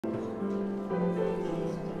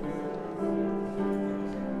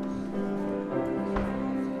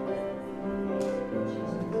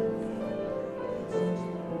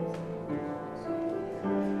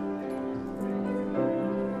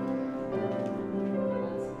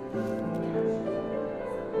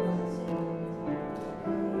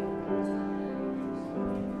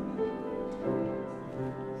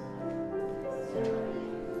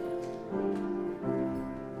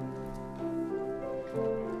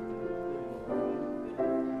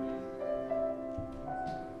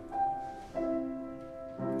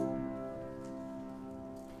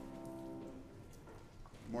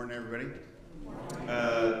everybody.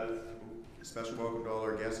 A special welcome to all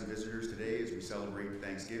our guests and visitors today as we celebrate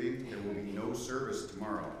Thanksgiving. There will be no service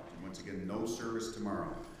tomorrow. Once again, no service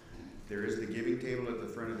tomorrow. There is the giving table at the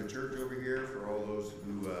front of the church over here for all those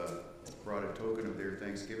who brought a token of their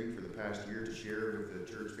Thanksgiving for the past year to share with the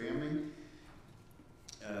church family.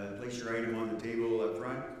 Place your item on the table up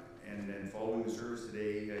front, and then following the service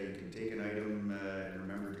today, you can take an item and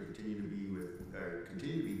remember to continue to be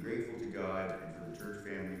grateful to God and for the church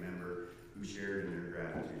family member who shared in their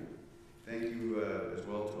gratitude. Thank you as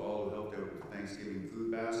well to all who helped out with the Thanksgiving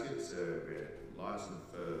food baskets. We had lots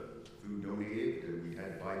of food donated, and we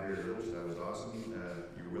had 5 beer grills, so that was awesome.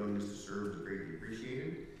 Your willingness to serve is greatly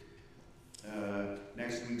appreciated.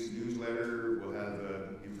 Next week's newsletter will have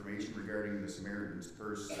information regarding the Samaritan's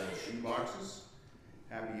Purse shoe boxes.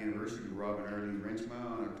 Happy anniversary to Rob and Arlene Renchma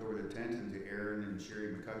on October the 10th, and to Aaron and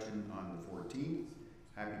Sherry McCutcheon on the 14th.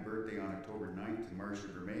 Happy birthday on October 9th to Marcia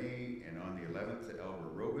Vermey, and on the 11th to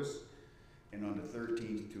Albert Robus, and on the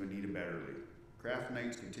 13th to Anita Betterly. Craft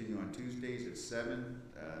nights continue on Tuesdays at 7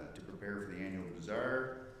 to prepare for the annual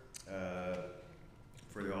bazaar.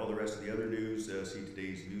 For all the rest of the other news, see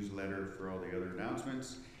today's newsletter for all the other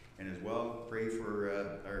announcements. And as well, pray for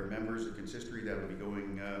our members of consistory that will be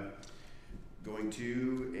going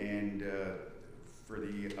to, and for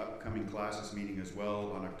the upcoming classes meeting as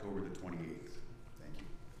well on October the 28th. Thank you.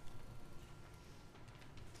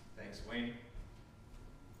 Thanks, Wayne.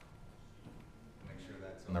 Make sure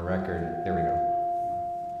that's on the record. There we go.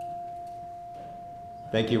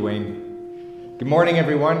 Thank you, Wayne. Good morning,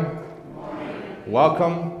 everyone. Good morning.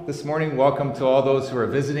 Welcome this morning. Welcome to all those who are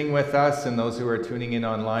visiting with us and those who are tuning in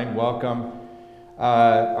online. Welcome.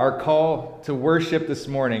 Our call to worship this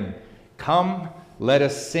morning. Come, let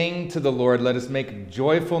us sing to the Lord. Let us make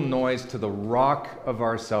joyful noise to the rock of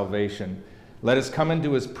our salvation. Let us come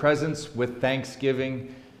into his presence with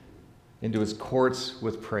thanksgiving, into his courts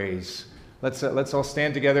with praise. Let's all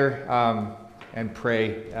stand together and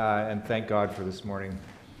pray and thank God for this morning.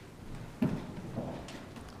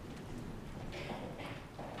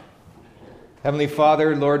 Heavenly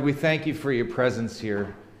Father, Lord, we thank you for your presence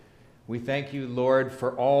here. We thank you, Lord,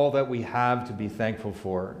 for all that we have to be thankful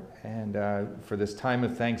for. And for this time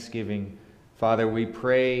of Thanksgiving, Father, we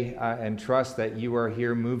pray and trust that you are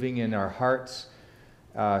here moving in our hearts,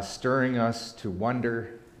 stirring us to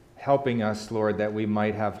wonder, helping us, Lord, that we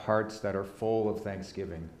might have hearts that are full of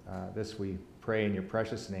thanksgiving. This we pray in your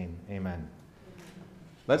precious name. Amen.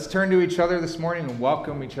 Let's turn to each other this morning and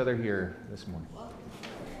welcome each other here this morning.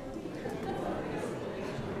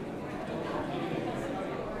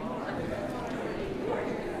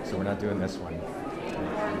 So we're not doing this one.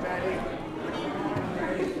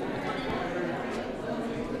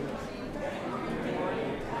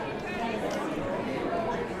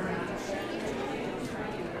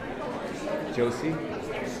 Josie, you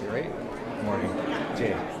right? Good morning.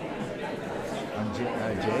 Jay. I'm Jay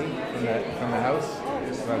from the house.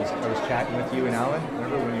 So I was chatting with you and Alan.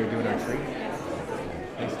 Remember when you were doing our tree?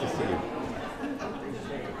 Nice to see you.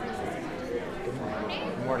 Good morning.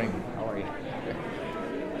 Good morning. How are you?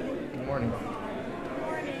 Good morning.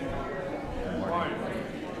 Good morning.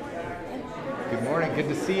 Good morning. Good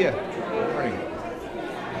to see you. Good morning.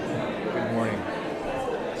 Good morning.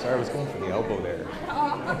 Sorry, I was going for the elbow there.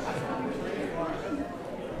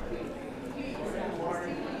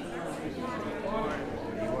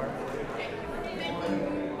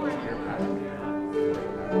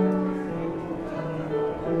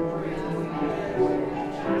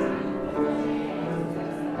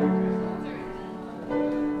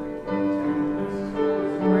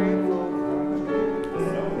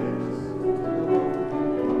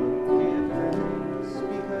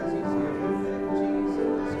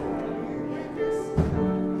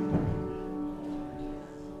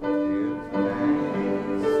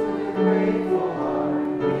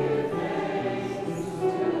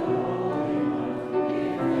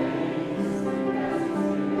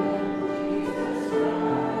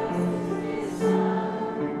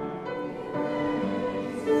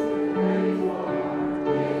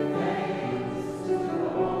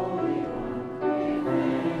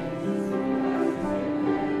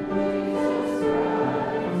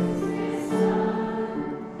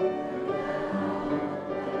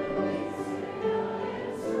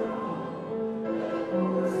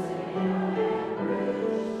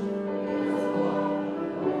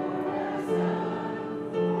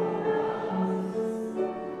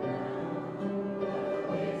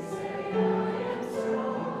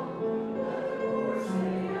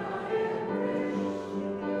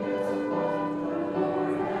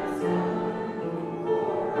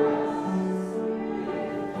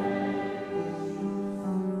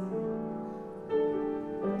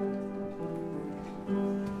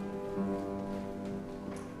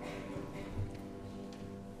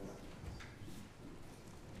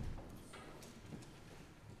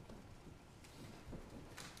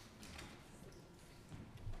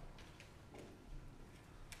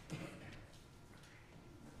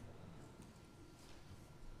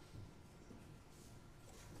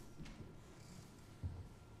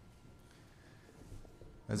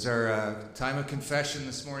 As our time of confession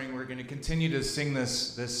this morning, we're going to continue to sing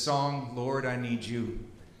this song, Lord, I Need You.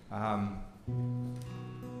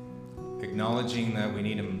 Acknowledging that we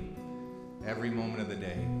need Him every moment of the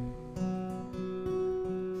day.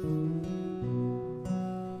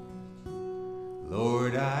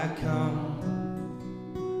 Lord, I come,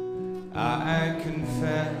 I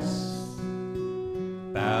confess,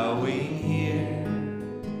 bowing here,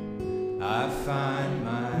 I find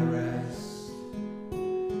my rest.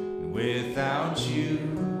 Without you,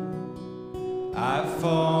 I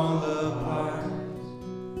fall apart.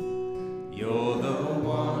 You're the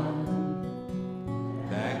one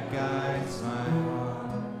that guides my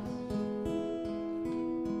heart.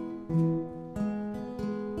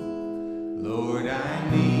 Lord, I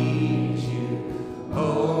need you.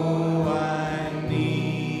 Oh, I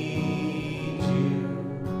need you.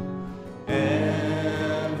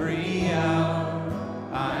 Every hour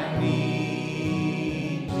I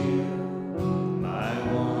need you. My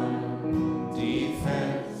one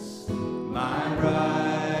defense, my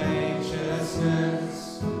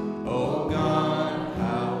righteousness. Oh God,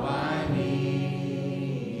 how I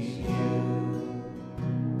need you.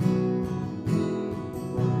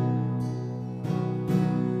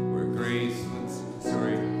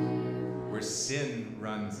 Where sin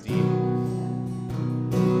runs deep,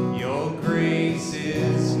 your grace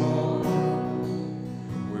is more.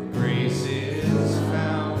 Where grace is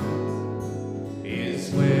found is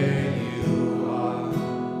where you are,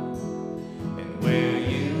 and where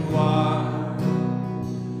you are,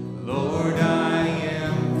 Lord, I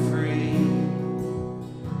am free.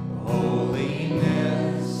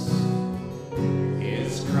 Holiness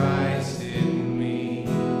is Christ in me.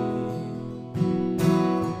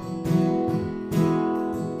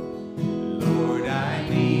 Lord, I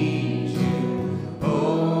need you.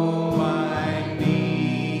 Oh, I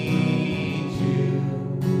need you.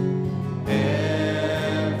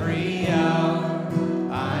 Every hour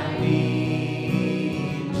I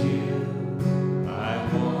need you. My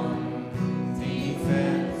one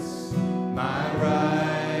defense, my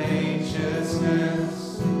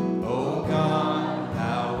righteousness. Oh God,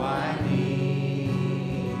 how I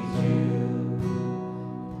need you.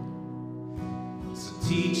 So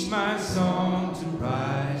teach my song to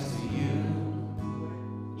rise to you.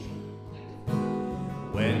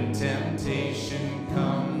 When temptation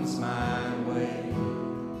comes my way,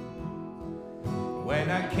 when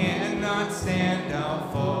I cannot stand, I'll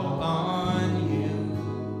fall on you.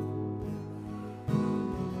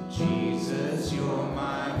 Jesus, you're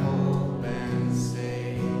my hope and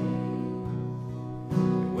stay.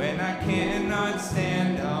 When I cannot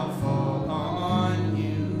stand, I'll fall on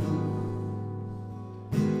you.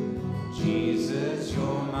 Jesus,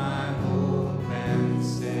 you're my hope and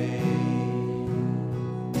stay.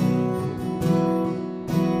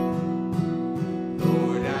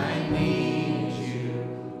 Lord, I need you.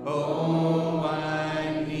 Oh,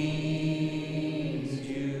 I need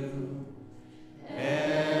you.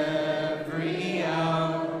 Every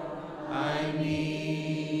hour I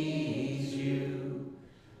need you.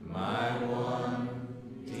 My one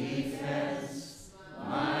defense,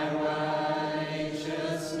 my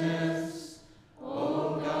righteousness.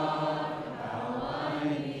 Oh God, how I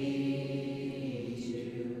need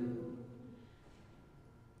you.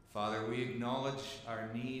 Father, we acknowledge our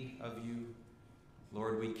need of you.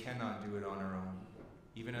 Lord, we cannot do it on our own.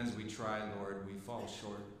 Even as we try, Lord, we fall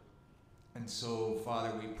short. And so,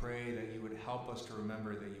 Father, we pray that you would help us to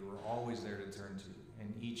remember that you are always there to turn to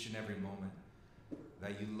in each and every moment,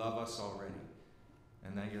 that you love us already,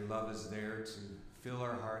 and that your love is there to fill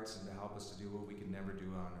our hearts and to help us to do what we could never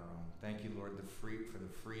do on our own. Thank you, Lord, for the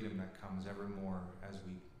freedom that comes evermore as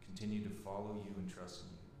we continue to follow you and trust in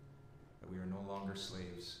you, that we are no longer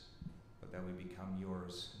slaves, but that we become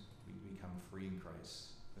yours. We become free in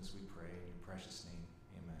Christ. This we pray in your precious name.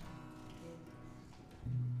 Amen.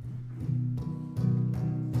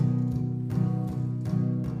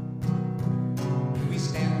 Can we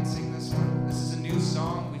stand and sing this one? This is a new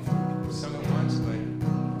song. We've sung it once, but if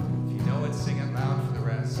you know it, sing it loud for the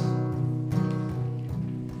rest.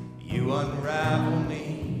 You unravel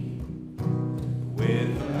me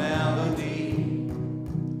with a melody.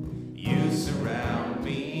 You surround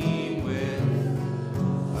me with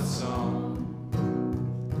a song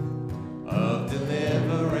of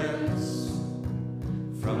deliverance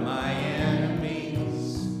from my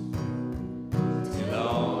enemies, till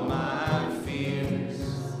all my fears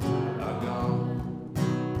are gone.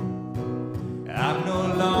 I'm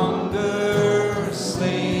no longer a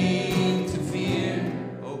slave to fear.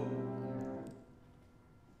 Oh,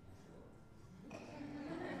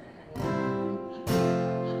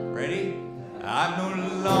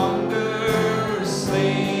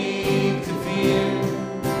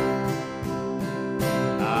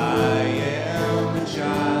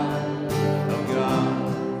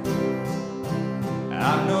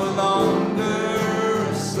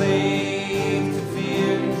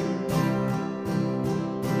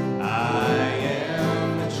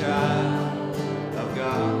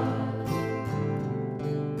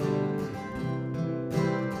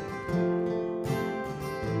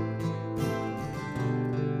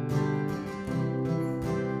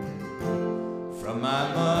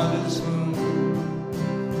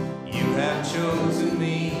 chosen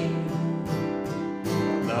me.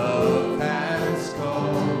 Love has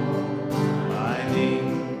called my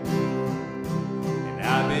name, and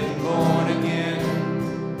I've been born again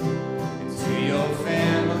into your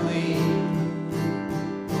family.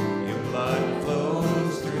 Your blood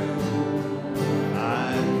flows through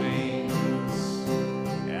my veins.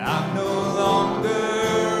 I'm no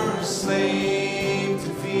longer a slave to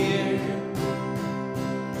fear.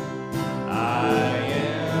 I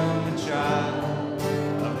am a child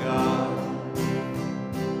of God.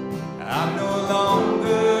 I'm no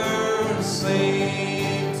longer a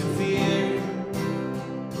slave to fear.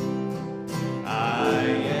 I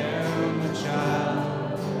am a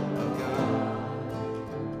child of God.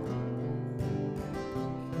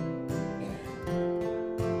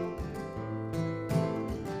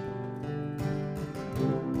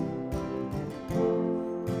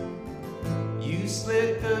 You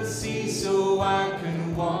split the sea so I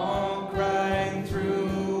can walk right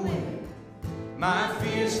through it. My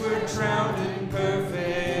fears were drowned in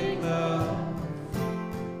perfect love.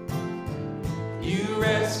 You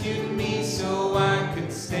rescued me so I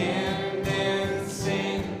could stand and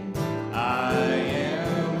sing. I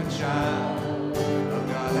am a child of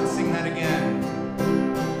God. Let's sing that again.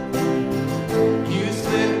 You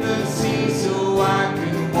split the sea so I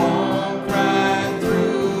could walk right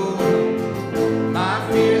through it. My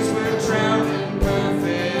fears were drowned in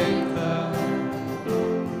perfect love.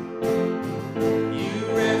 You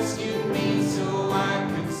rescued me so I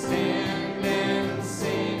could stand and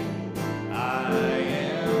sing. I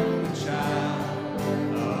am a child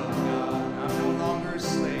of God. I'm no longer a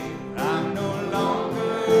slave. I'm no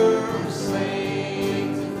longer a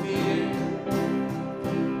slave to fear.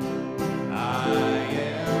 I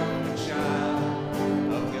am a child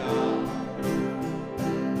of God.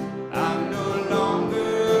 I'm no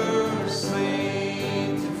longer a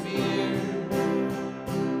slave to fear.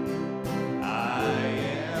 I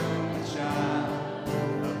am a child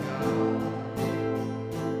of God.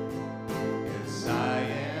 Yes, I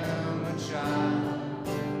am a child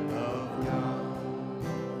of God.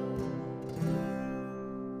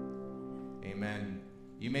 Amen.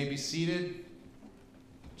 You may be seated.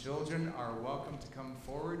 Children are welcome to come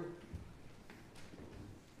forward.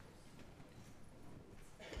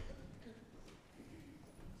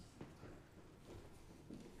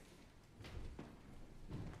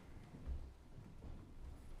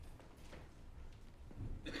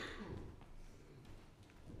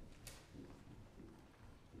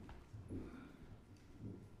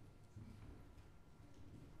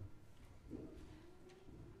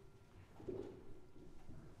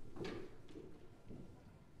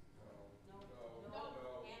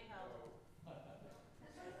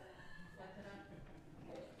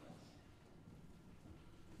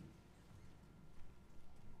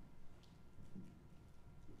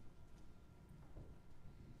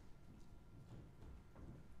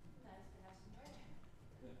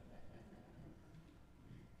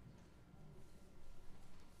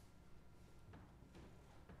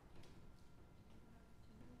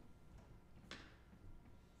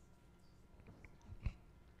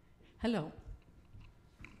 Hello.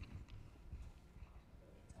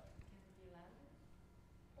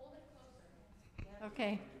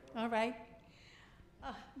 Okay, all right.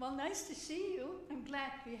 Well, nice to see you. I'm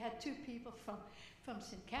glad we had two people from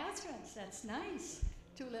St. Catherine's. That's nice.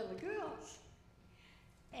 Two little girls.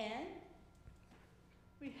 And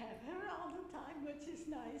we have her all the time, which is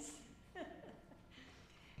nice.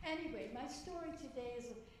 Anyway, my story today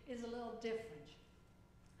is a little different.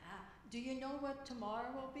 Do you know what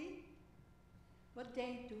tomorrow will be? What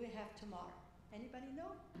day do we have tomorrow? Anybody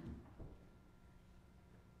know?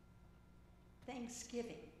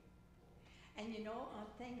 Thanksgiving. And you know, on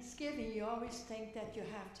Thanksgiving, you always think that you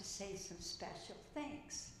have to say some special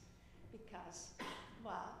thanks because,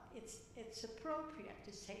 well, it's appropriate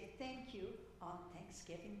to say thank you on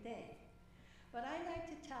Thanksgiving Day. But I'd like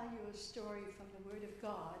to tell you a story from the Word of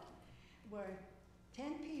God where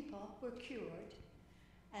 10 people were cured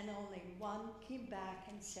and only one came back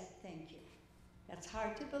and said thank you. That's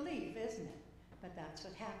hard to believe, isn't it? But that's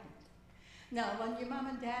what happened. Now, when your mom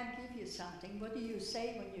and dad give you something, what do you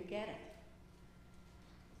say when you get it?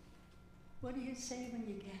 What do you say when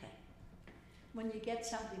you get it? When you get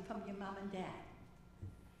something from your mom and dad?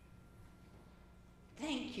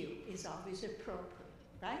 Thank you is always appropriate,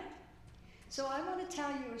 right? So I want to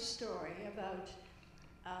tell you a story about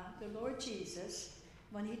the Lord Jesus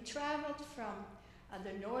when he traveled from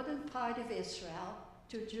the northern part of Israel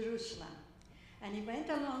to Jerusalem. And he went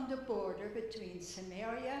along the border between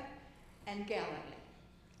Samaria and Galilee.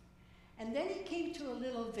 And then he came to a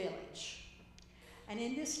little village. And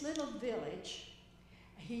in this little village,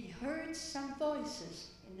 he heard some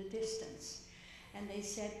voices in the distance. And they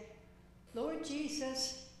said, Lord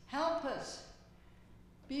Jesus, help us.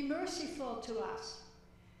 Be merciful to us.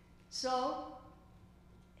 So,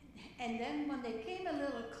 and then when they came a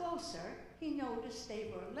little closer, he noticed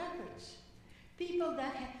they were leopards. People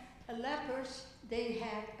that had lepers, they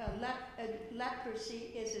had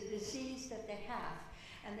leprosy is a disease that they have.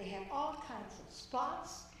 And they have all kinds of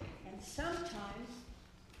spots, and sometimes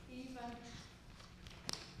even,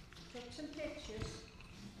 took some pictures,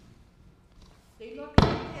 they look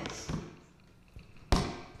like this,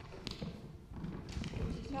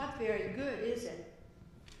 which is not very good, is it?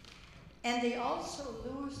 And they also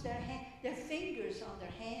lose their fingers on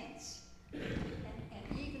their hands,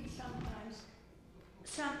 and even sometimes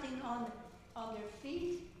something on their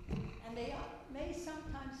feet, and they may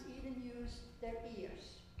sometimes even use their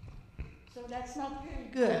ears. So that's not very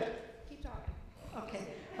good. Keep talking.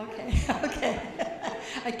 Okay.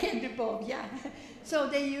 I can't do both, yeah. So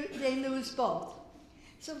they lose both.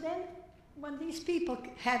 So then when these people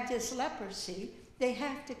have this leprosy, they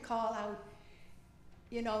have to call out,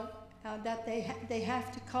 that they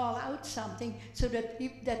have to call out something so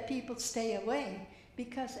that people stay away.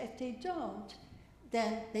 Because if they don't,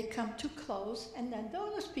 then they come too close, and then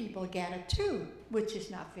those people get it too, which is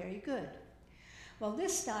not very good. Well,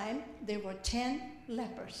 this time there were 10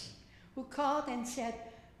 lepers who called and said,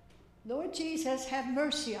 Lord Jesus, have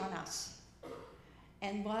mercy on us.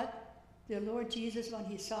 And what the Lord Jesus, when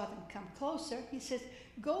he saw them come closer, he says,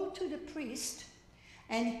 go to the priest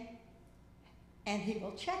and he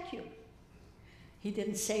will check you. He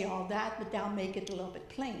didn't say all that, but I'll make it a little bit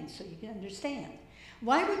plain so you can understand.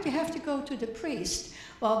 Why would you have to go to the priest?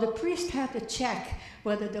 Well, the priest had to check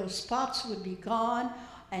whether those spots would be gone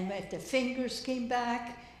and if the fingers came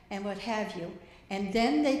back and what have you. And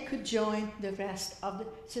then they could join the rest of the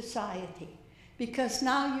society. Because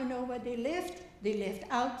now you know where they lived? They lived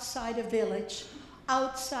outside a village,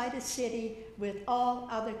 outside a city with all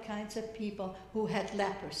other kinds of people who had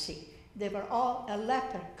leprosy. They were all a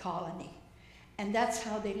leper colony. And that's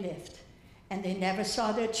how they lived. And they never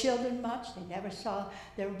saw their children much. They never saw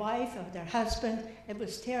their wife or their husband. It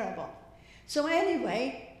was terrible. So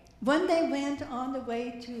anyway, when they went on the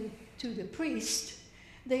way to the priest,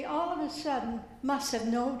 they all of a sudden must have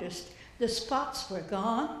noticed the spots were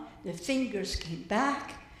gone, the fingers came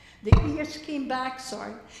back, the ears came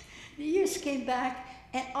back,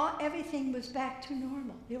 and everything was back to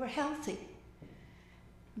normal. They were healthy.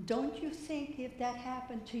 Don't you think if that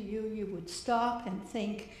happened to you, you would stop and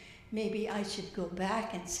think, maybe I should go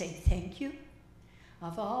back and say thank you?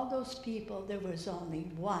 Of all those people, there was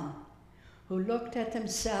only one who looked at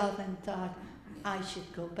himself and thought, I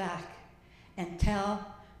should go back and tell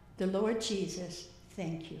the Lord Jesus,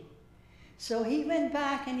 thank you. So he went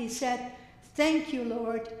back and he said, thank you,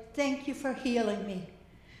 Lord. Thank you for healing me.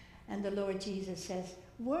 And the Lord Jesus says,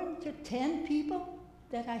 weren't there 10 people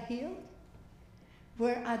that I healed?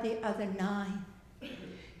 Where are the other 9?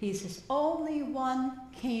 He says, only one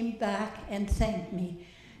came back and thanked me.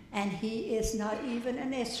 And he is not even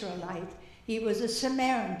an Israelite. He was a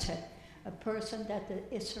Samaritan, a person that the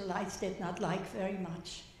Israelites did not like very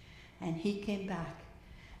much. And he came back.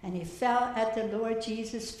 And he fell at the Lord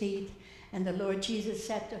Jesus' feet. And the Lord Jesus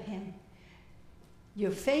said to him,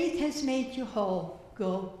 your faith has made you whole.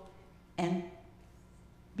 Go and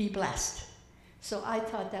be blessed. So I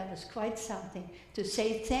thought that was quite something, to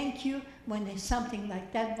say thank you when something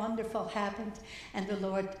like that wonderful happened and the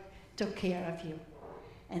Lord took care of you.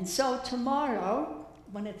 And so tomorrow,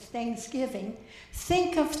 when it's Thanksgiving,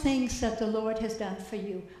 think of things that the Lord has done for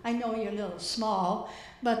you. I know you're a little small,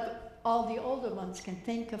 but all the older ones can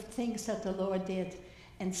think of things that the Lord did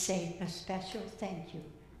and say a special thank you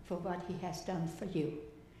for what he has done for you.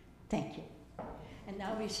 Thank you. And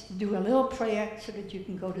now we do a little prayer so that you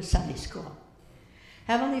can go to Sunday school.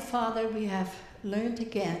 Heavenly Father, we have learned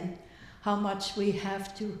again how much we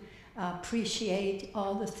have to appreciate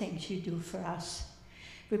all the things you do for us.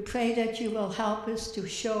 We pray that you will help us to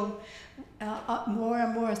show more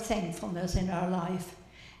and more thankfulness in our life,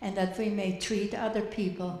 and that we may treat other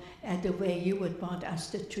people the way you would want us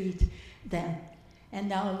to treat them. And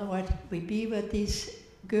now, Lord, we be with these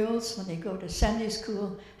girls when they go to Sunday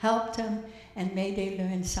school. Help them, and may they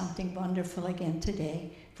learn something wonderful again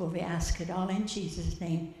today. For we ask it all in Jesus'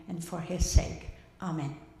 name and for his sake.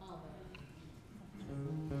 Amen.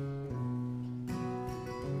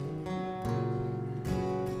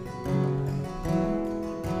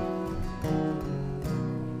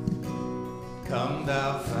 Come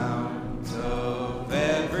thou fount of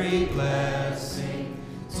every blessing,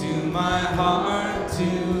 to my heart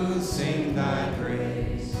to sing thy praise.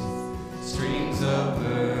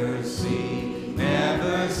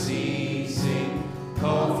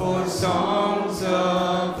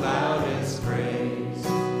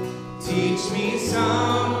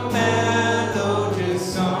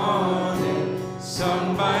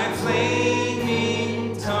 by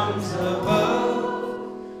flaming tongues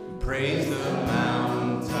above. Praise the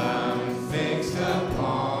mountain fixed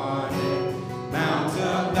upon it, mount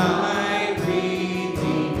of thy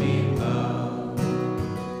redeeming love.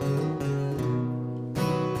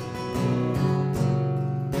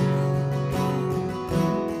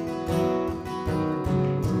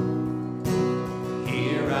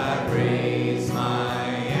 Here I raise my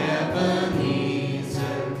Ebenezer,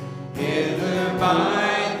 hither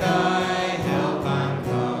by thy help I'm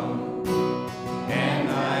come, and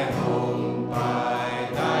I hope by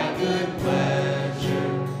thy good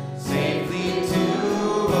pleasure safely to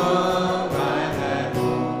arrive at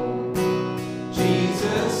home.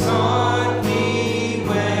 Jesus sought me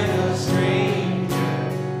when a stranger,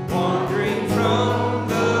 wandering from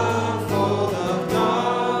the fold of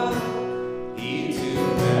God. He to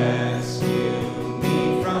rescue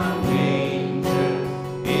me from danger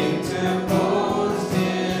interposed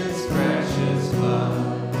his precious blood.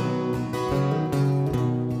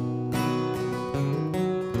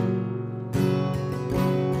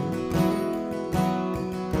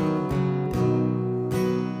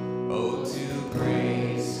 Oh, to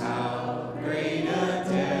grace, how great a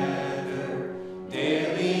debtor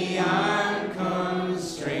daily I'm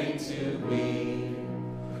constrained to be.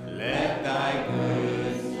 Let thy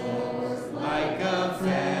goodness, like a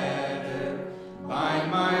fetter,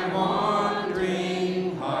 bind my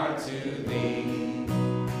wandering heart to thee.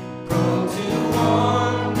 Prone to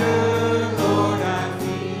wander, Lord, I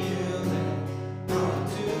feel it, prone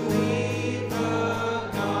to leave the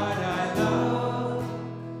God I love.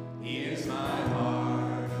 Here's my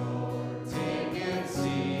heart, Lord, take and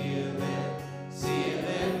seal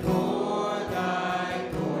it for thy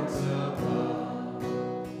courts above.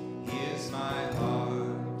 Here's my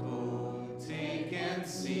heart, oh, take and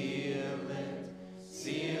seal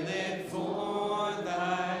it for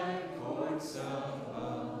thy courts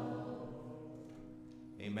above.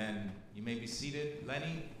 Amen. You may be seated.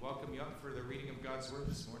 Lenny, welcome you up for the reading of God's Word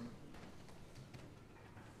this morning.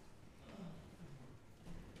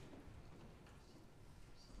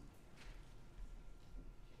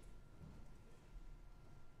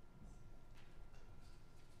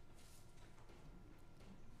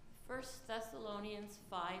 First Thessalonians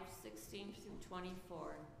 5:16 through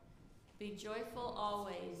 24. Be joyful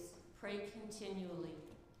always, pray continually.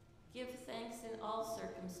 Give thanks in all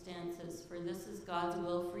circumstances, for this is God's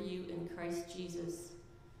will for you in Christ Jesus.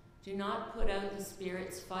 Do not put out the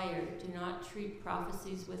Spirit's fire. Do not treat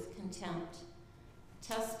prophecies with contempt.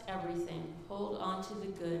 Test everything. Hold on to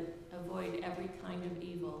the good. Avoid every kind of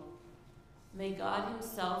evil. May God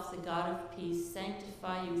himself, the God of peace,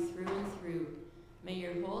 sanctify you through and through. May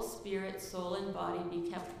your whole spirit, soul, and body be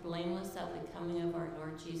kept blameless at the coming of our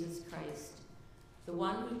Lord Jesus Christ. The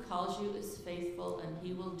one who calls you is faithful, and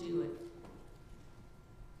he will do it.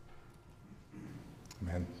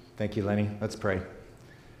 Amen. Thank you, Lenny. Let's pray.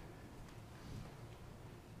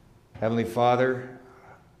 Heavenly Father,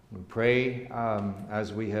 we pray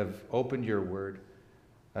as we have opened your word,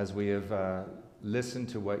 as we have listened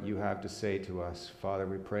to what you have to say to us. Father,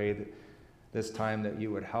 we pray that this time that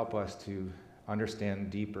you would help us to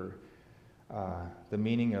understand deeper the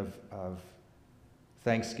meaning of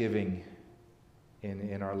thanksgiving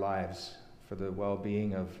in our lives for the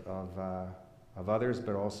well-being of others,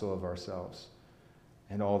 but also of ourselves,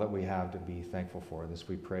 and all that we have to be thankful for. This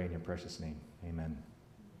we pray in your precious name. Amen.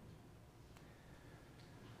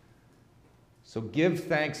 So give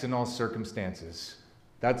thanks in all circumstances.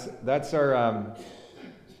 That's our,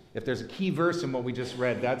 if there's a key verse in what we just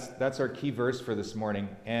read, that's our key verse for this morning.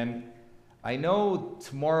 And I know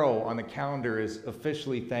tomorrow on the calendar is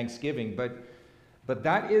officially Thanksgiving, but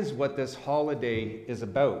that is what this holiday is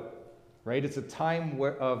about, right? It's a time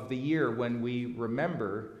of the year when we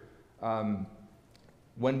remember,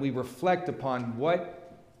 when we reflect upon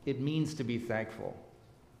what it means to be thankful.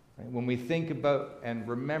 Right? When we think about and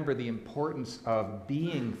remember the importance of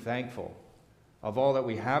being thankful, of all that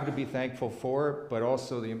we have to be thankful for, but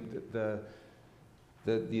also the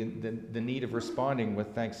need of responding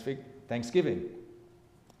with thanksgiving.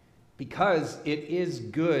 Because it is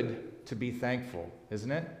good to be thankful,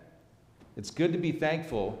 isn't it? It's good to be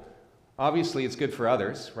thankful. Obviously, it's good for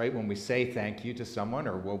others, right? When we say thank you to someone,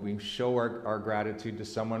 or when we show our gratitude to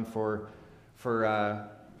someone for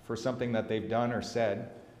something that they've done or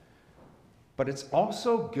said. But it's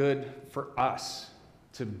also good for us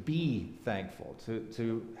to be thankful,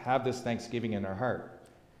 to have this thanksgiving in our heart.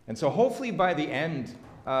 And so hopefully by the end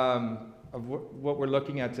of what we're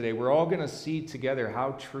looking at today, we're all going to see together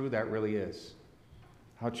how true that really is.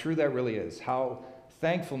 How true that really is. How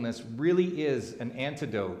thankfulness really is an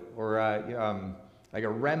antidote or like a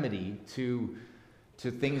remedy to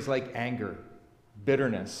things like anger,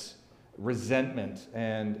 bitterness, resentment,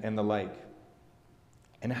 and the like.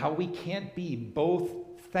 And how we can't be both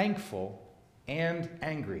thankful and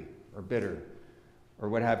angry or bitter or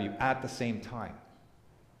what have you at the same time.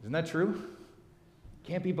 Isn't that true?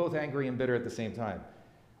 Can't be both angry and bitter at the same time.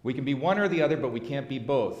 We can be one or the other, but we can't be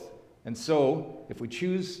both. And so, if we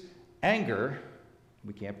choose anger,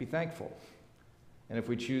 we can't be thankful. And if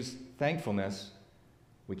we choose thankfulness,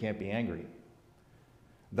 we can't be angry.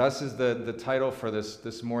 Thus is the title for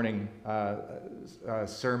this morning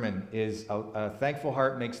sermon is a thankful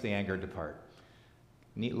heart makes the anger depart.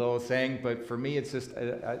 Neat little saying, but for me it's just,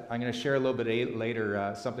 I'm going to share a little bit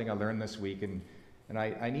later something I learned this week, and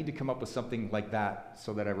I need to come up with something like that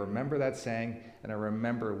so that I remember that saying and I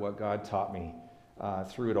remember what God taught me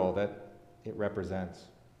through it all that it represents.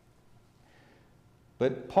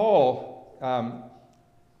 But Paul,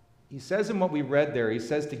 he says in what we read there, he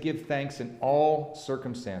says to give thanks in all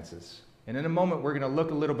circumstances. And in a moment, we're going to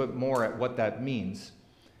look a little bit more at what that means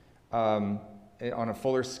on a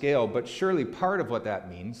fuller scale. But surely part of what that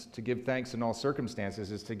means, to give thanks in all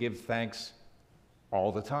circumstances, is to give thanks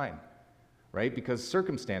all the time, right? Because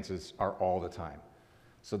circumstances are all the time.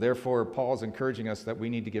 So therefore, Paul's encouraging us that we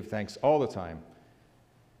need to give thanks all the time.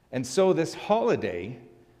 And so this holiday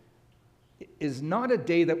is not a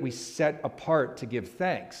day that we set apart to give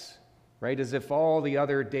thanks, right? As if all the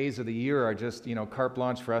other days of the year are just, carte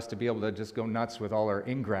blanche for us to be able to just go nuts with all our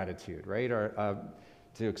ingratitude, right? Or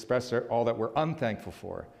to express all that we're unthankful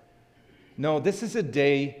for. No, this is a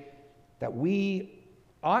day that we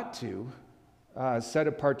ought to set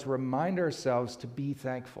apart to remind ourselves to be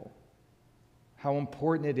thankful. How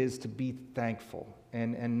important it is to be thankful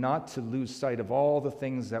and not to lose sight of all the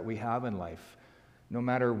things that we have in life. No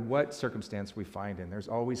matter what circumstance we find in, there's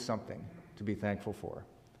always something to be thankful for.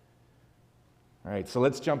 All right, so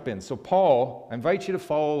let's jump in. So Paul, I invite you to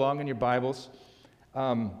follow along in your Bibles.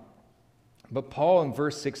 But Paul in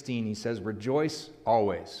verse 16, he says, rejoice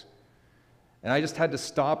always. And I just had to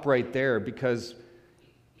stop right there because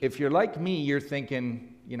if you're like me, you're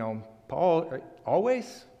thinking, Paul,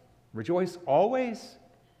 always? Rejoice always?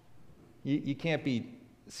 You can't be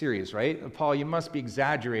serious, right? Paul, you must be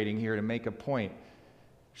exaggerating here to make a point.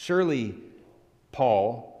 Surely,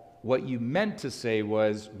 Paul, what you meant to say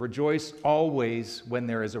was rejoice always when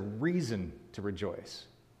there is a reason to rejoice.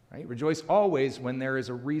 Right? Rejoice always when there is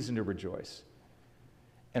a reason to rejoice.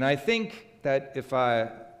 And I think that if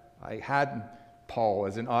I had Paul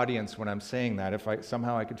as an audience when I'm saying that, if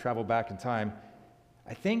somehow I could travel back in time,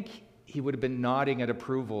 I think he would have been nodding at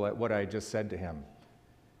approval at what I just said to him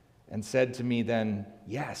and said to me then,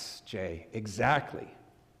 yes, Jay, exactly.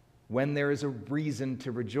 When there is a reason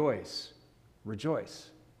to rejoice, rejoice.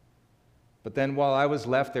 But then while I was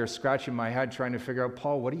left there scratching my head trying to figure out,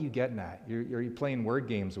 Paul, what are you getting at? Are you playing word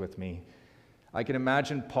games with me? I can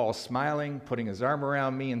imagine Paul smiling, putting his arm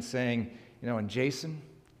around me and saying, and Jason,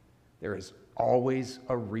 there is always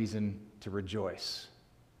a reason to rejoice.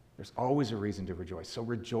 There's always a reason to rejoice. So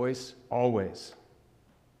rejoice always.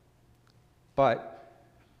 But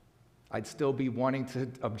I'd still be wanting to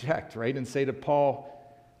object, right? And say to Paul,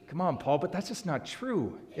 come on, Paul, but that's just not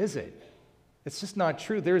true, is it? It's just not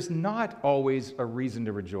true. There's not always a reason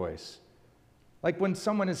to rejoice. Like when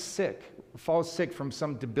someone is sick, falls sick from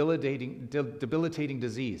some debilitating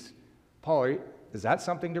disease. Paul, is that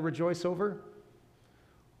something to rejoice over?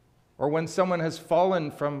 Or when someone has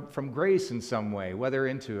fallen from grace in some way, whether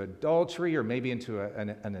into adultery or maybe into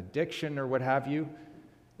an addiction or what have you,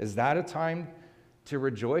 is that a time to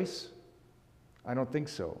rejoice? I don't think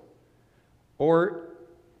so. Or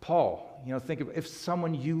Paul, think of if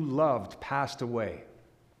someone you loved passed away,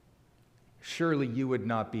 surely you would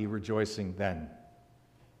not be rejoicing then.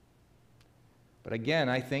 But again,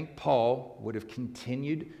 I think Paul would have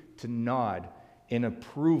continued to nod in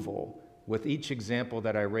approval with each example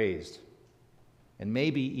that I raised. And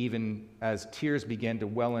maybe even as tears began to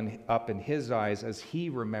well up in his eyes as he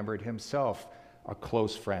remembered himself a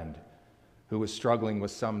close friend who was struggling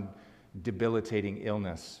with some debilitating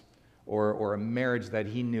illness, or a marriage that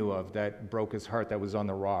he knew of that broke his heart that was on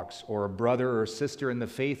the rocks, or a brother or sister in the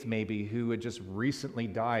faith maybe who had just recently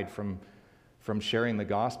died from sharing the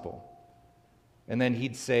gospel. And then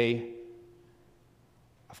he'd say,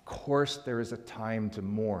 of course there is a time to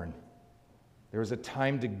mourn. There is a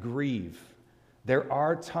time to grieve. There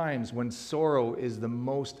are times when sorrow is the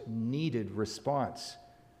most needed response.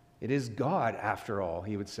 It is God, after all,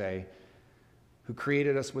 he would say, who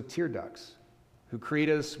created us with tear ducts, who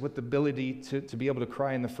created us with the ability to be able to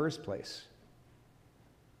cry in the first place.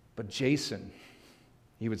 But Jason,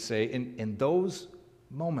 he would say, in those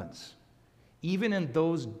moments, even in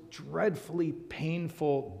those dreadfully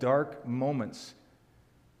painful, dark moments,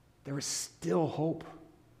 there is still hope.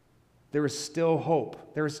 There is still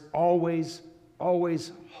hope. There is always,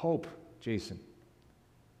 always hope, Jason.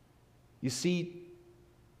 You see,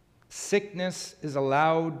 sickness is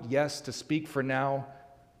allowed, yes, to speak for now,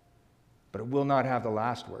 but it will not have the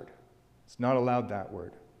last word. It's not allowed that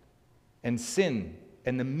word. And sin,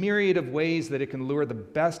 and the myriad of ways that it can lure the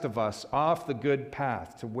best of us off the good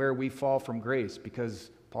path to where we fall from grace,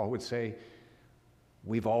 because Paul would say,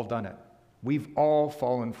 we've all done it. We've all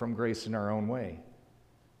fallen from grace in our own way.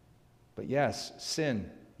 But yes, sin,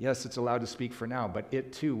 yes, it's allowed to speak for now, but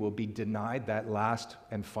it too will be denied that last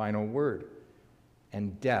and final word.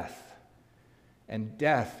 And death,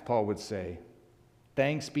 Paul would say,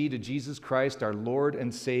 thanks be to Jesus Christ, our Lord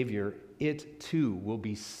and Savior, it too will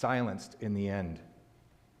be silenced in the end.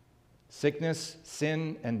 Sickness,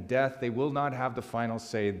 sin, and death, they will not have the final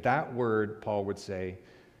say. That word, Paul would say,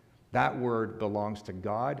 that word belongs to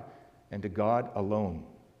God and to God alone.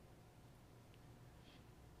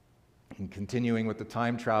 And continuing with the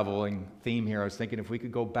time traveling theme here, I was thinking if we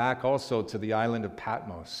could go back also to the island of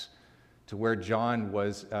Patmos, to where John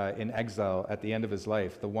was in exile at the end of his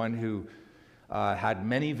life, the one who had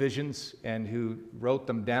many visions and who wrote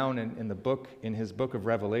them down in his book of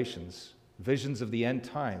Revelations, visions of the end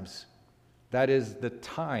times. That is the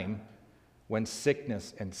time when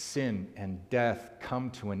sickness and sin and death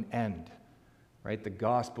come to an end, right? The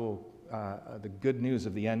gospel, the good news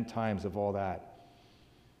of the end times of all that.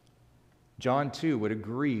 John, too, would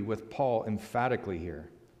agree with Paul emphatically here.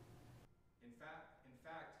 In fact,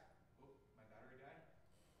 oh, my battery died? Yeah,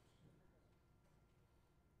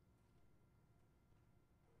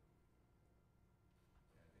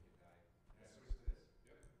 I think it died. Can I switch to this?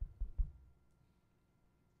 Yep.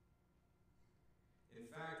 In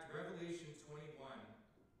fact, Revelation 21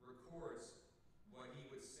 records what he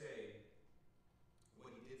would say,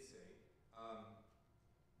 what he did say.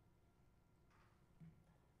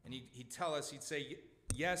 And he'd tell us, he'd say,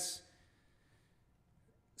 yes,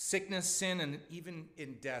 sickness, sin, and even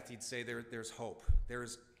in death, he'd say there's hope.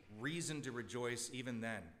 There's reason to rejoice even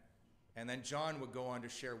then. And then John would go on to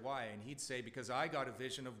share why. And he'd say, because I got a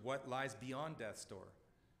vision of what lies beyond death's door.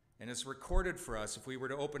 And it's recorded for us, if we were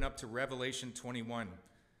to open up to Revelation 21,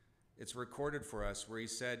 it's recorded for us where he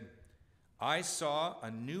said, I saw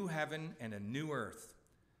a new heaven and a new earth.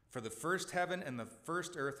 For the first heaven and the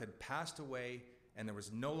first earth had passed away, and there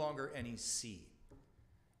was no longer any sea.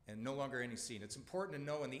 And no longer any sea. And it's important to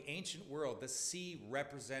know in the ancient world, the sea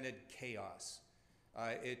represented chaos.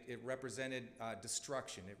 It represented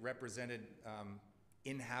destruction. It represented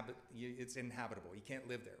it's inhabitable. You can't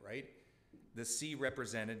live there, right? The sea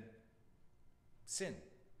represented sin.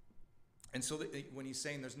 And so when he's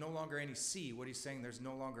saying there's no longer any sea, what he's saying, there's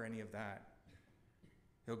no longer any of that.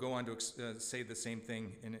 He'll go on to say the same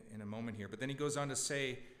thing in a moment here. But then he goes on to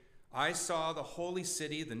say, I saw the holy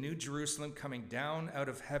city, the new Jerusalem, coming down out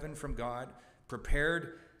of heaven from God,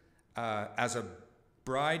 prepared as a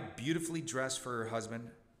bride beautifully dressed for her husband.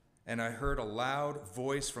 And I heard a loud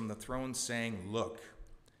voice from the throne saying, look,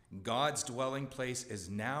 God's dwelling place is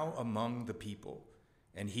now among the people,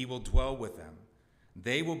 and he will dwell with them.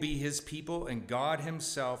 They will be his people, and God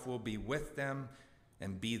himself will be with them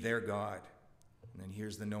and be their God. And then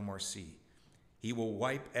here's the no more sea. He will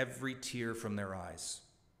wipe every tear from their eyes.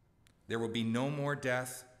 There will be no more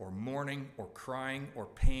death or mourning or crying or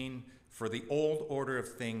pain, for the old order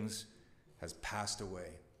of things has passed away.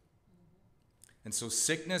 And so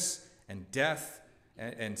sickness and death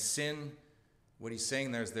and sin, what he's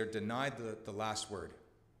saying there is they're denied the last word.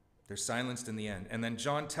 They're silenced in the end. And then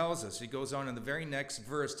John tells us, he goes on in the very next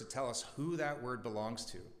verse to tell us who that word belongs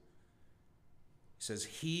to. He says,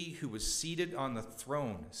 he who was seated on the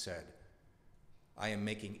throne said, I am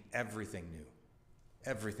making everything new.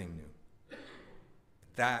 Everything new.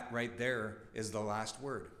 That right there is the last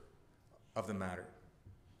word of the matter.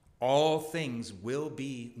 All things will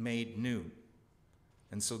be made new.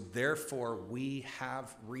 And so therefore we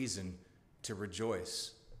have reason to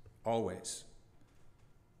rejoice always.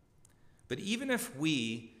 But even if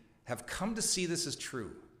we have come to see this as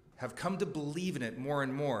true, have come to believe in it more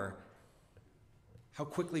and more, how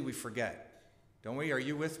quickly we forget. Don't we? Are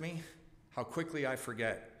you with me? How quickly I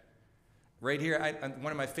forget. Right here,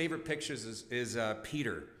 one of my favorite pictures is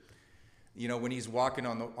Peter, when he's walking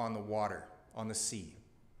on the water, on the sea.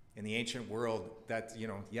 In the ancient world, that,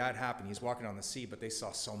 it happened. He's walking on the sea, but they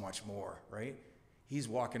saw so much more, right? He's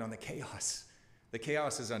walking on the chaos. The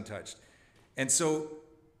chaos is untouched. And so,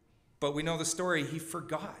 but we know the story. He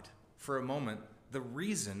forgot for a moment the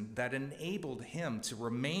reason that enabled him to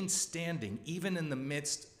remain standing even in the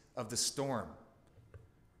midst of the storm,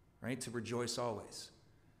 right? To rejoice always.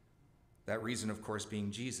 That reason, of course,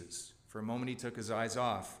 being Jesus. For a moment, he took his eyes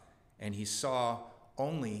off, and he saw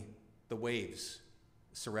only the waves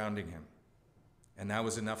surrounding him. And that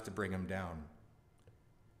was enough to bring him down.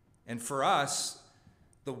 And for us,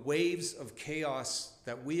 the waves of chaos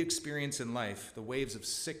that we experience in life, the waves of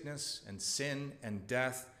sickness and sin and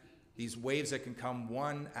death, these waves that can come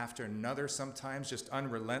one after another sometimes, just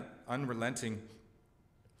unrelenting,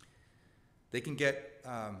 they can get,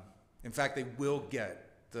 in fact, they will get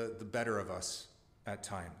the better of us at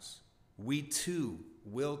times. We too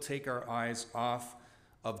will take our eyes off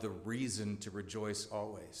of the reason to rejoice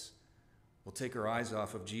always. We'll take our eyes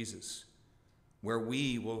off of Jesus, where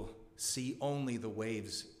we will see only the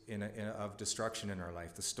waves of destruction in our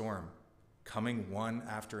life, the storm, coming one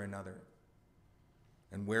after another.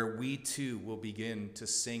 And where we too will begin to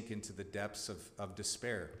sink into the depths of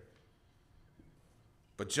despair.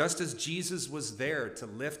 But just as Jesus was there to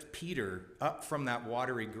lift Peter up from that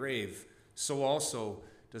watery grave, so also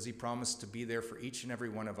does he promise to be there for each and every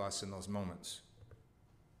one of us in those moments.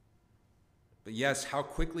 But yes, how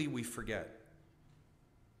quickly we forget.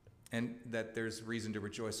 And that there's reason to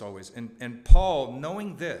rejoice always. And Paul,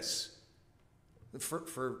 knowing this,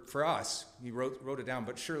 for us, he wrote it down,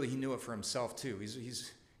 but surely he knew it for himself too.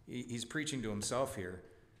 He's preaching to himself here.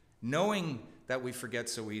 Knowing that we forget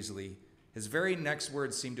so easily, his very next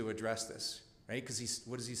words seem to address this, right? Because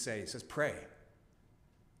what does he say? He says, pray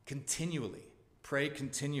continually. Pray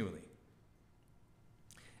continually.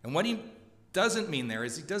 And what he doesn't mean there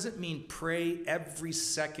is he doesn't mean pray every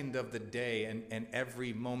second of the day and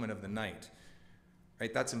every moment of the night,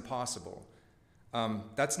 right? That's impossible.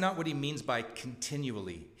 That's not what he means by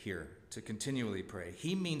continually here, to continually pray.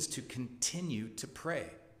 He means to continue to pray.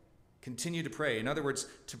 Continue to pray. In other words,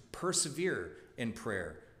 to persevere in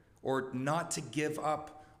prayer or not to give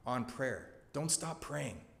up on prayer. Don't stop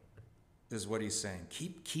praying, is what he's saying.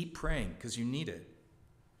 Keep praying because you need it.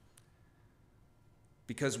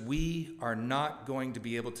 Because we are not going to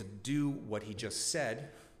be able to do what he just said,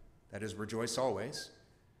 that is, rejoice always,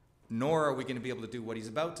 nor are we going to be able to do what he's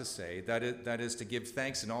about to say, that is to give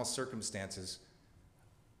thanks in all circumstances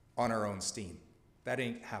on our own steam. That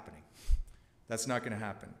ain't happening. That's not going to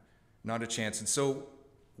happen. Not a chance. And so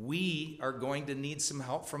we are going to need some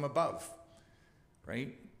help from above,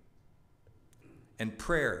 right? And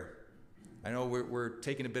prayer. I know we're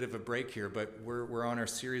taking a bit of a break here, but we're on our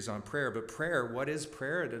series on prayer. But prayer, what is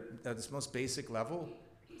prayer at its most basic level?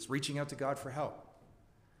 It's reaching out to God for help.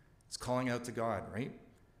 It's calling out to God, right?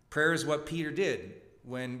 Prayer is what Peter did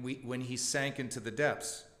when he sank into the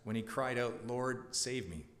depths, when he cried out, "Lord, save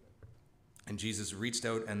me." And Jesus reached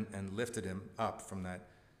out and lifted him up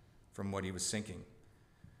from what he was sinking.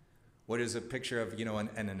 What is a picture of,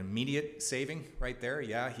 an immediate saving right there?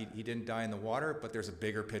 Yeah, he didn't die in the water, but there's a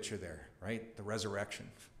bigger picture there, right? The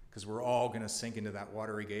resurrection. Because we're all going to sink into that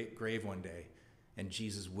watery grave one day, and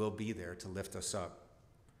Jesus will be there to lift us up.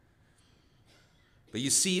 But you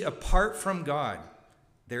see, apart from God,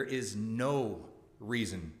 there is no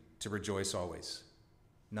reason to rejoice always.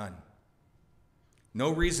 None. No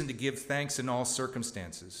reason to give thanks in all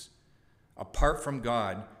circumstances. Apart from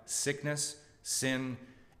God, sickness, sin,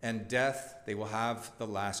 and death, they will have the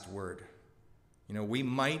last word. We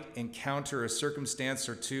might encounter a circumstance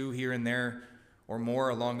or two here and there or more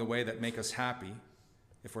along the way that make us happy,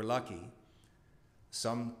 if we're lucky.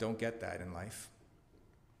 Some don't get that in life.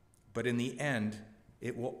 But in the end,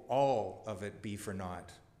 all of it be for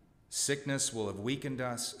naught. Sickness will have weakened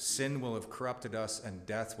us, sin will have corrupted us, and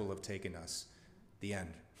death will have taken us. The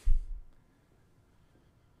end.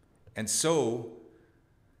 And so,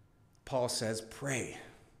 Paul says, pray.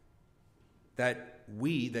 That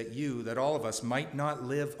all of us might not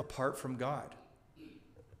live apart from God.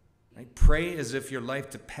 Right? Pray as if your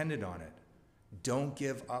life depended on it. Don't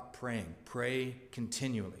give up praying. Pray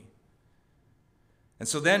continually. And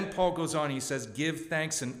so then Paul goes on, he says, give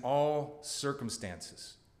thanks in all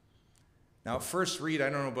circumstances. Now, at first read, I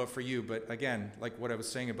don't know about for you, but again, like what I was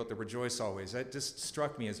saying about the rejoice always, that just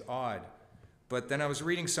struck me as odd. But then I was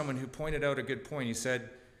reading someone who pointed out a good point. He said,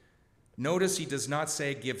 notice he does not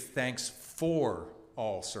say give thanks for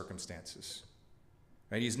all circumstances.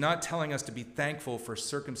 Right? He's not telling us to be thankful for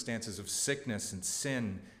circumstances of sickness and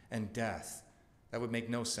sin and death. That would make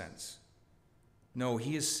no sense. No,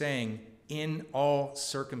 he is saying in all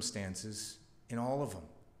circumstances, in all of them,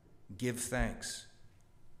 give thanks.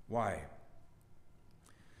 Why?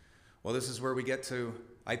 Well, this is where we get to,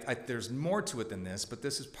 there's more to it than this, but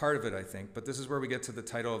this is part of it, I think. But this is where we get to the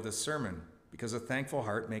title of this sermon, because a thankful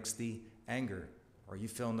heart makes the anger, or you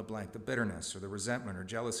fill in the blank, the bitterness, or the resentment, or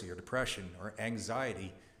jealousy, or depression, or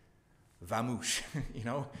anxiety vamoosh,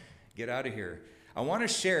 get out of here. I want to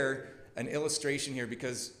share an illustration here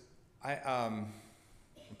because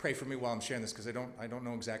pray for me while I'm sharing this because I don't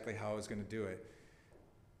know exactly how I was going to do it.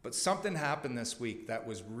 But something happened this week that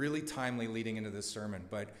was really timely leading into this sermon.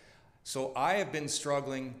 So I have been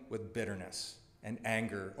struggling with bitterness and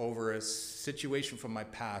anger over a situation from my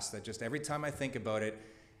past that just every time I think about it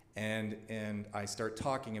and I start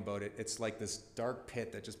talking about it, it's like this dark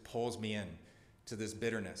pit that just pulls me in to this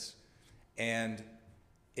bitterness. And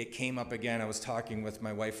it came up again. I was talking with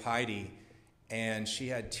my wife Heidi, and she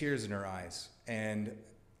had tears in her eyes. And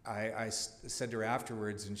I said to her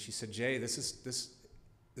afterwards, and she said, Jay, this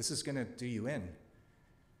is going to do you in.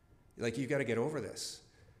 Like, you got to get over this.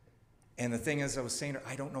 And the thing is, I was saying to her,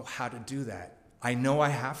 I don't know how to do that. I know I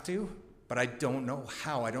have to, but I don't know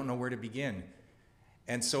how. I don't know where to begin.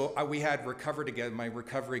 And so we had recover together, my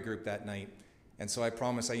recovery group that night. And so I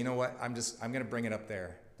promised, you know what, I'm going to bring it up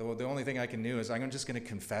there. The only thing I can do is I'm just going to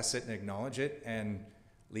confess it and acknowledge it and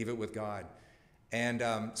leave it with God. And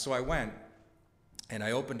so I went, and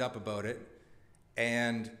I opened up about it.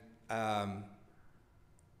 And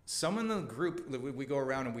someone in the group, we go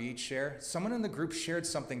around and we each share, someone in the group shared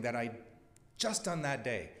something that I just done that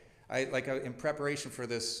day. In preparation for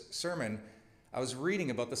this sermon, I was reading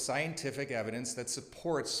about the scientific evidence that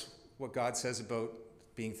supports what God says about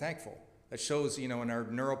being thankful. That shows, in our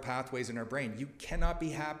neural pathways in our brain, you cannot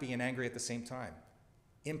be happy and angry at the same time.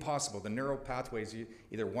 Impossible. The neural pathways,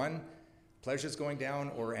 either one, pleasure is going down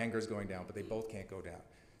or anger is going down, but they both can't go down.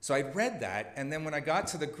 So I read that, and then when I got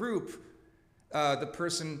to the group, the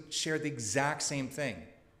person shared the exact same thing.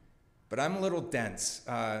 But I'm a little dense.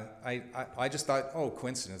 I just thought, oh,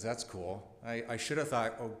 coincidence, that's cool. I should have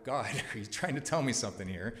thought, oh, God, are you trying to tell me something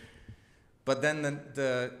here? But then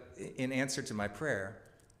in answer to my prayer,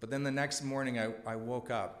 but then the next morning I woke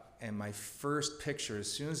up, and my first picture,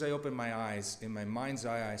 as soon as I opened my eyes, in my mind's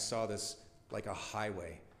eye, I saw this like a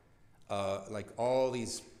highway, like all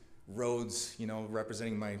these roads,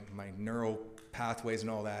 representing my neural pathways and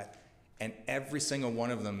all that. And every single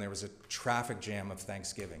one of them, there was a traffic jam of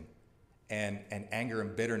thanksgiving. And anger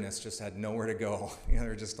and bitterness just had nowhere to go. They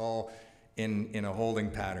were just all in a holding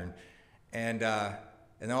pattern. And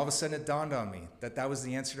all of a sudden it dawned on me that was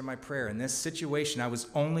the answer to my prayer. In this situation, I was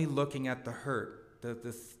only looking at the hurt,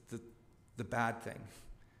 the bad thing.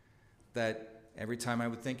 That every time I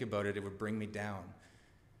would think about it, it would bring me down.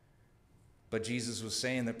 But Jesus was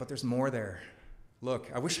saying but there's more there.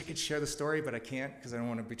 Look, I wish I could share the story, but I can't because I don't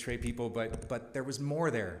want to betray people. But there was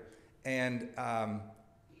more there. And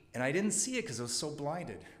I didn't see it because I was so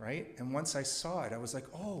blinded, right? And once I saw it, I was like,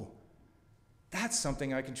 oh, that's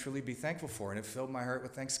something I can truly be thankful for. And it filled my heart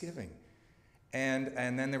with thanksgiving. And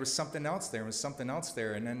then there was something else there.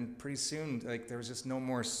 And then pretty soon, there was just no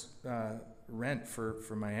more rent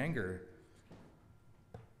for my anger.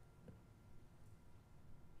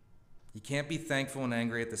 You can't be thankful and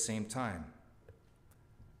angry at the same time.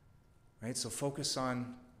 Right? So focus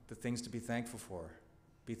on the things to be thankful for.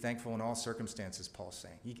 Be thankful in all circumstances, Paul's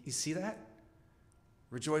saying. You see that?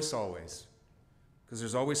 Rejoice always. Because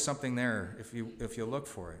there's always something there if you look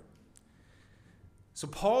for it. So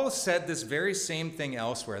Paul said this very same thing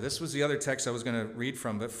elsewhere. This was the other text I was going to read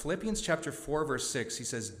from. But Philippians chapter 4, verse 6, he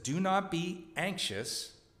says, do not be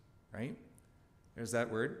anxious. Right? There's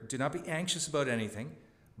that word. Do not be anxious about anything.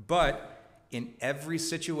 But in every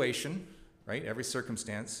situation, right, every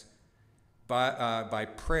circumstance, by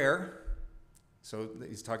prayer, so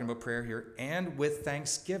he's talking about prayer here, and with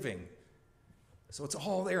thanksgiving. So it's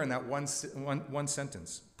all there in that one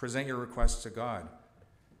sentence. Present your requests to God.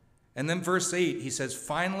 And then verse 8, he says,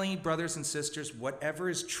 finally, brothers and sisters, whatever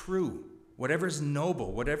is true, whatever is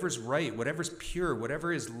noble, whatever is right, whatever is pure,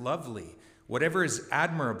 whatever is lovely, whatever is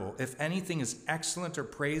admirable, if anything is excellent or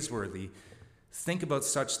praiseworthy, think about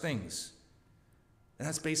such things. And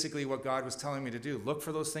that's basically what God was telling me to do. Look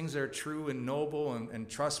for those things that are true and noble and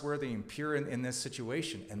trustworthy and pure in this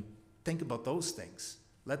situation. And think about those things.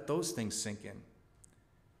 Let those things sink in.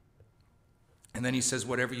 And then he says,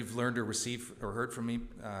 whatever you've learned or received or heard from me,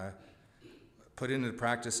 put it into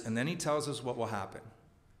practice. And then he tells us what will happen.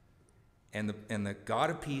 And the God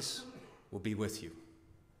of peace will be with you.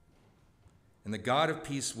 And the God of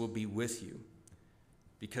peace will be with you.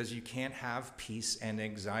 Because you can't have peace and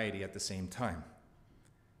anxiety at the same time.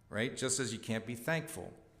 Right? Just as you can't be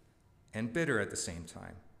thankful and bitter at the same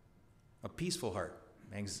time. A peaceful heart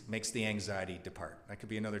makes the anxiety depart. That could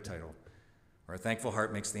be another title. Or a thankful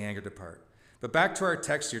heart makes the anger depart. But back to our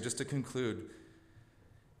text here, just to conclude.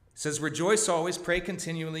 It says, rejoice always, pray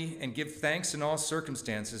continually, and give thanks in all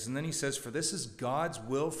circumstances. And then he says, for this is God's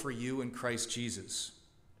will for you in Christ Jesus.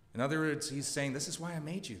 In other words, he's saying, this is why I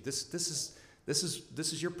made you. This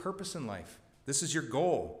is your purpose in life. This is your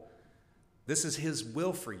goal. This is his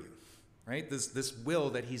will for you, right? This will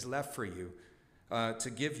that he's left for you to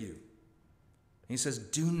give you. He says,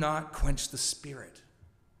 do not quench the Spirit,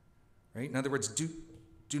 right? In other words,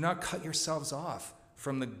 do not cut yourselves off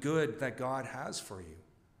from the good that God has for you.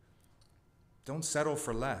 Don't settle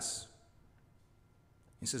for less.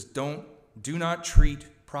 He says, do not treat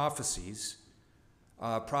prophecies.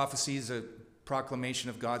 Prophecy is a proclamation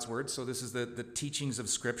of God's word, so this is the teachings of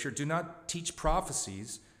Scripture. Do not teach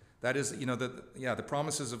prophecies. That is, the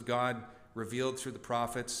promises of God revealed through the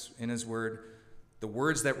prophets in his word. The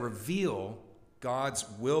words that reveal God's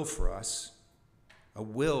will for us, a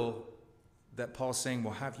will that Paul's saying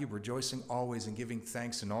will have you rejoicing always and giving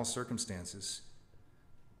thanks in all circumstances.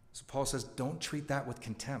 So Paul says, don't treat that with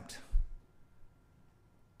contempt.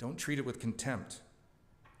 Don't treat it with contempt.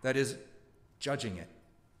 That is, judging it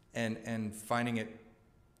and finding it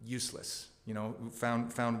useless,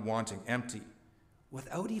 found wanting, empty,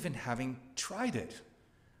 without even having tried it,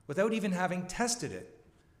 without even having tested it,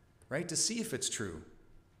 right, to see if it's true.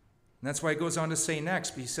 And that's why he goes on to say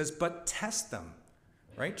next, he says, but test them,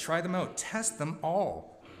 right? Try them out. Test them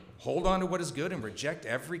all. Hold on to what is good and reject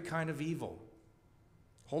every kind of evil.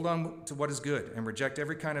 Hold on to what is good and reject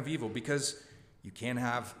every kind of evil, because you can't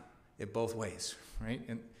have it both ways, right?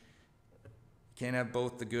 And you can't have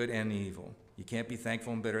both the good and the evil. You can't be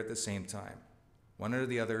thankful and bitter at the same time. One or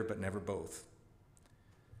the other, but never both.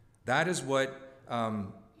 That is what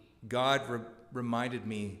God reminded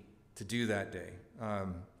me to do that day,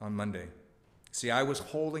 on Monday. See, I was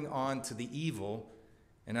holding on to the evil,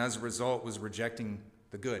 and as a result was rejecting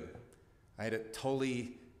the good. I had it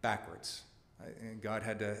totally backwards. And God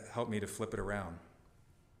had to help me to flip it around.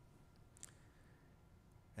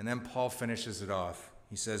 And then Paul finishes it off.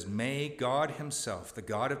 He says, may God himself, the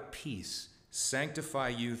God of peace, sanctify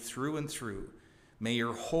you through and through. May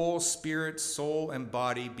your whole spirit, soul, and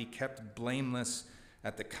body be kept blameless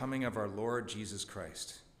at the coming of our Lord Jesus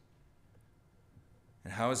Christ.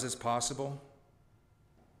 And how is this possible?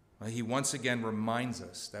 Well, he once again reminds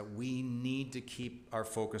us that we need to keep our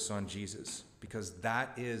focus on Jesus, because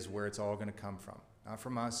that is where it's all going to come from. Not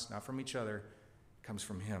from us, not from each other. It comes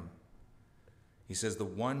from him. He says, the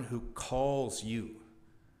one who calls you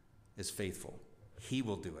is faithful. He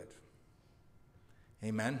will do it.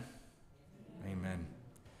 Amen? Amen.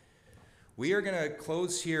 We are going to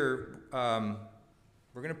close here.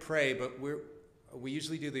 We're going to pray, but we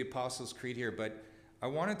usually do the Apostles' Creed here, but I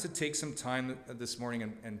wanted to take some time this morning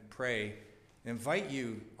and pray, and invite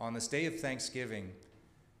you on this day of Thanksgiving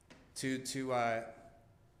to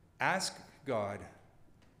ask God.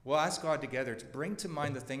 We'll ask God together to bring to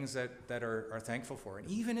mind the things that are thankful for. And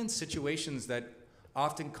even in situations that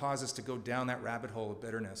often cause us to go down that rabbit hole of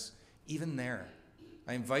bitterness, even there,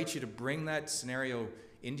 I invite you to bring that scenario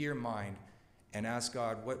into your mind and ask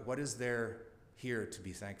God, what is there here to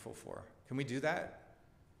be thankful for? Can we do that?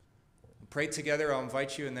 Pray together. I'll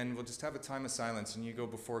invite you, and then we'll just have a time of silence, and you go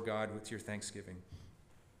before God with your thanksgiving.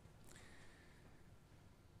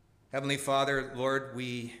 Heavenly Father, Lord,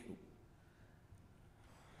 we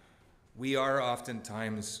are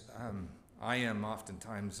oftentimes, I am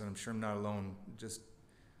oftentimes, and I'm sure I'm not alone, just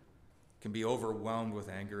can be overwhelmed with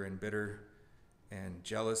anger and bitter and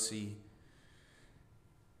jealousy.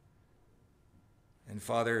 And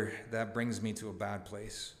Father, that brings me to a bad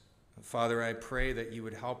place. Father, I pray that you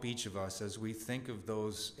would help each of us as we think of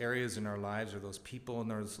those areas in our lives, or those people in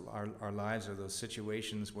our lives, or those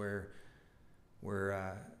situations where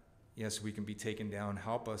yes, we can be taken down.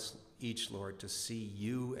 Help us each, Lord, to see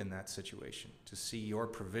you in that situation, to see your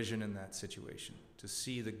provision in that situation, to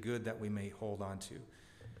see the good that we may hold on to,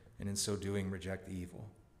 and in so doing, reject the evil.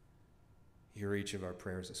 Hear each of our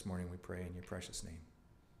prayers this morning, we pray in your precious name.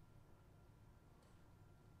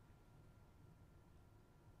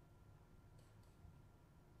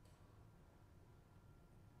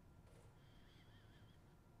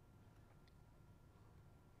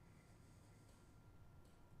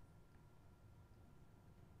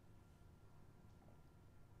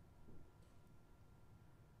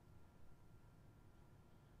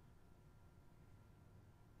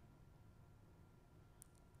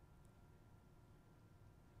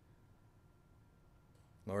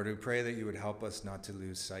 Lord, we pray that you would help us not to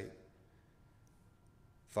lose sight.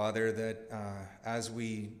 Father, that as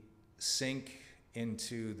we sink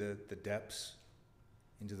into the depths,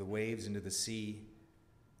 into the waves, into the sea,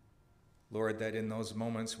 Lord, that in those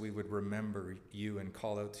moments we would remember you and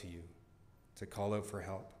call out to you, to call out for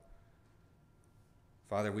help.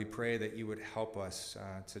 Father, we pray that you would help us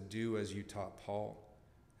to do as you taught Paul,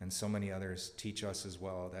 and so many others teach us as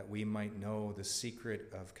well, that we might know the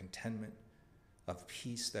secret of contentment, of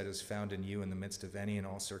peace that is found in you in the midst of any and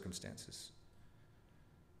all circumstances.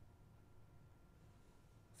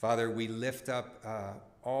 Father, we lift up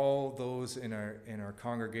all those in our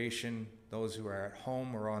congregation, those who are at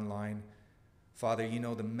home or online. Father, you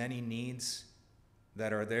know the many needs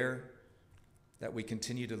that are there, that we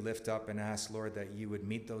continue to lift up and ask, Lord, that you would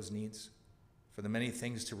meet those needs. For the many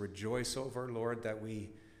things to rejoice over, Lord, that we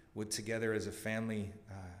would together as a family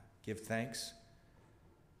give thanks.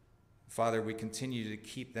 Father, we continue to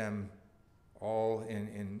keep them all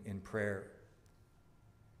in prayer.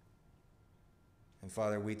 And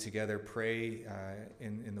Father, we together pray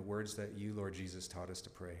in the words that you, Lord Jesus, taught us to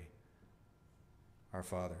pray. Our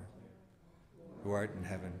Father, who art in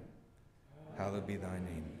heaven, hallowed be thy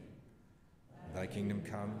name. Thy kingdom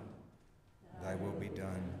come, thy will be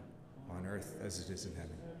done on earth as it is in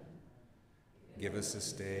heaven. Give us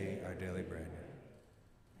this day our daily bread,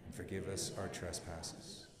 and forgive us our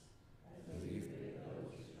trespasses. Believe.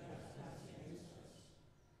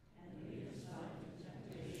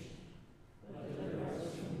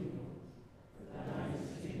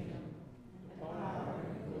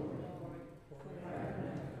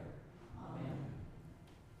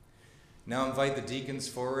 Now invite the deacons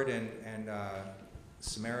forward and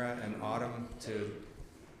Samara and Autumn to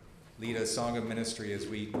lead a song of ministry as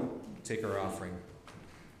we take our offering.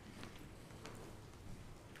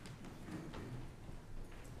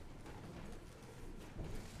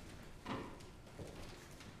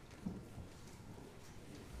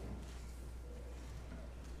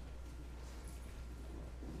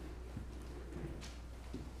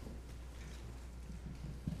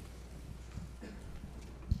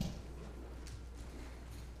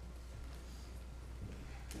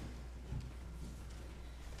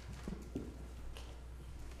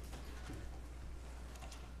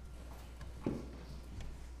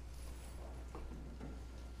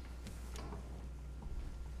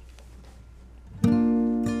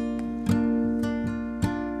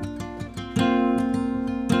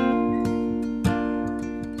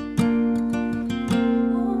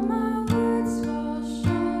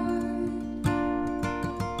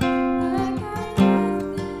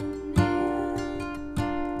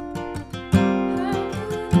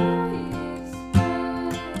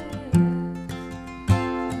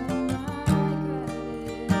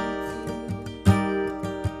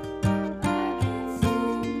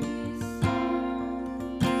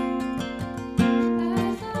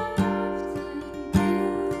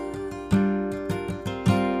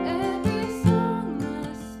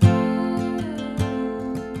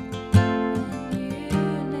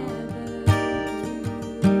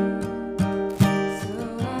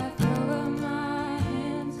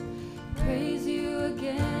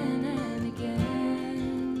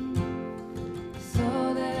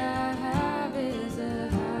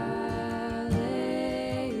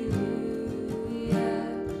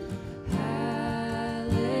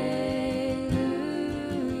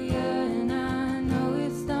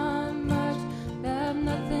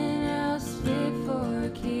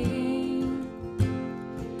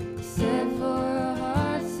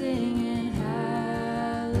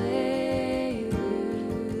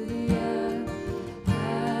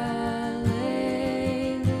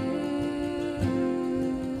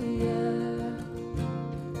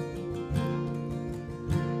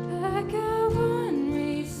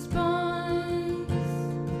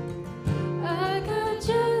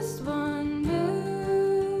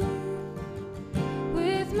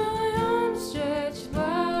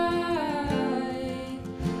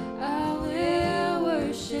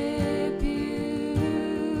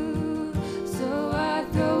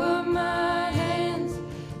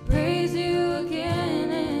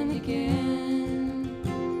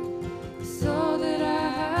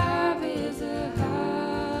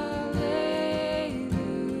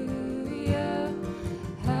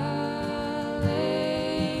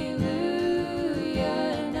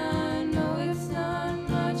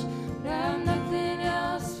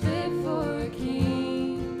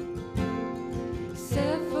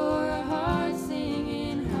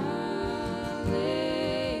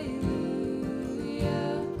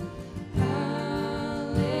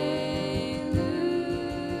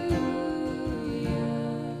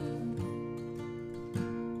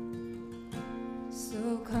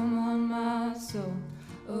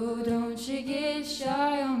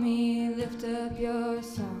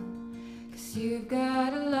 You've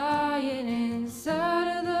got a lion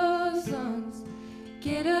inside of those lungs.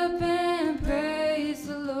 Get up and praise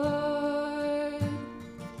the Lord.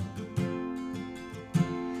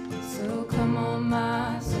 So come on,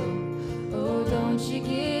 my soul. Oh, don't you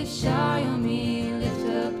give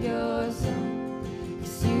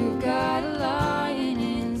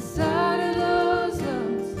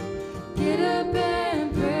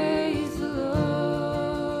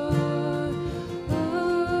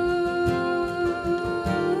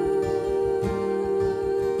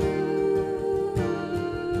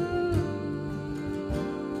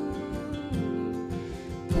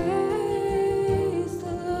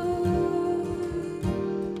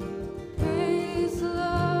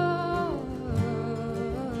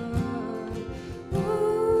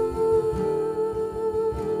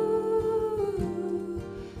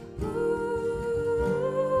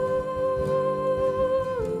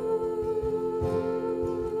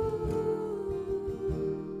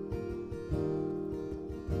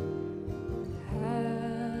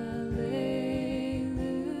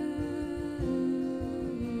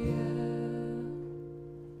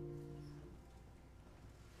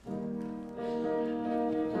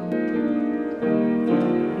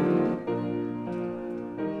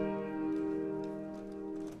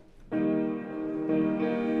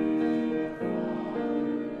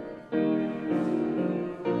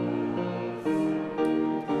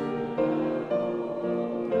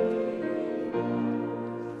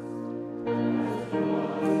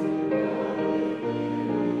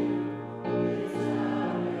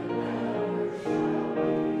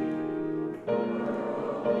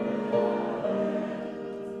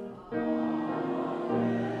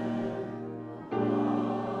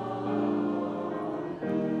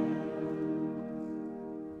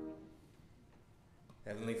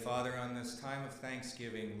Heavenly Father, on this time of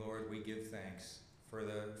thanksgiving, Lord, we give thanks for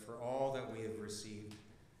all that we have received,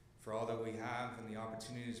 for all that we have and the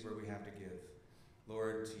opportunities where we have to give.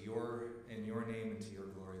 Lord, in your name and to your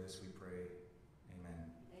glory, this we pray.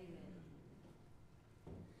 Amen.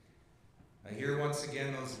 Amen. I hear once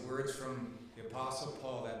again those words from the Apostle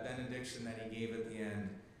Paul, that benediction that he gave at the end.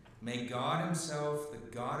 May God himself,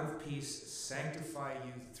 the God of peace, sanctify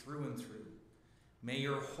you through and through. May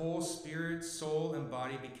your whole spirit, soul, and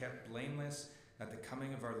body be kept blameless at the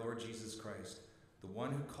coming of our Lord Jesus Christ. The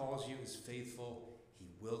one who calls you is faithful. He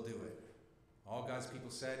will do it. All God's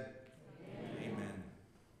people said, Amen. Amen.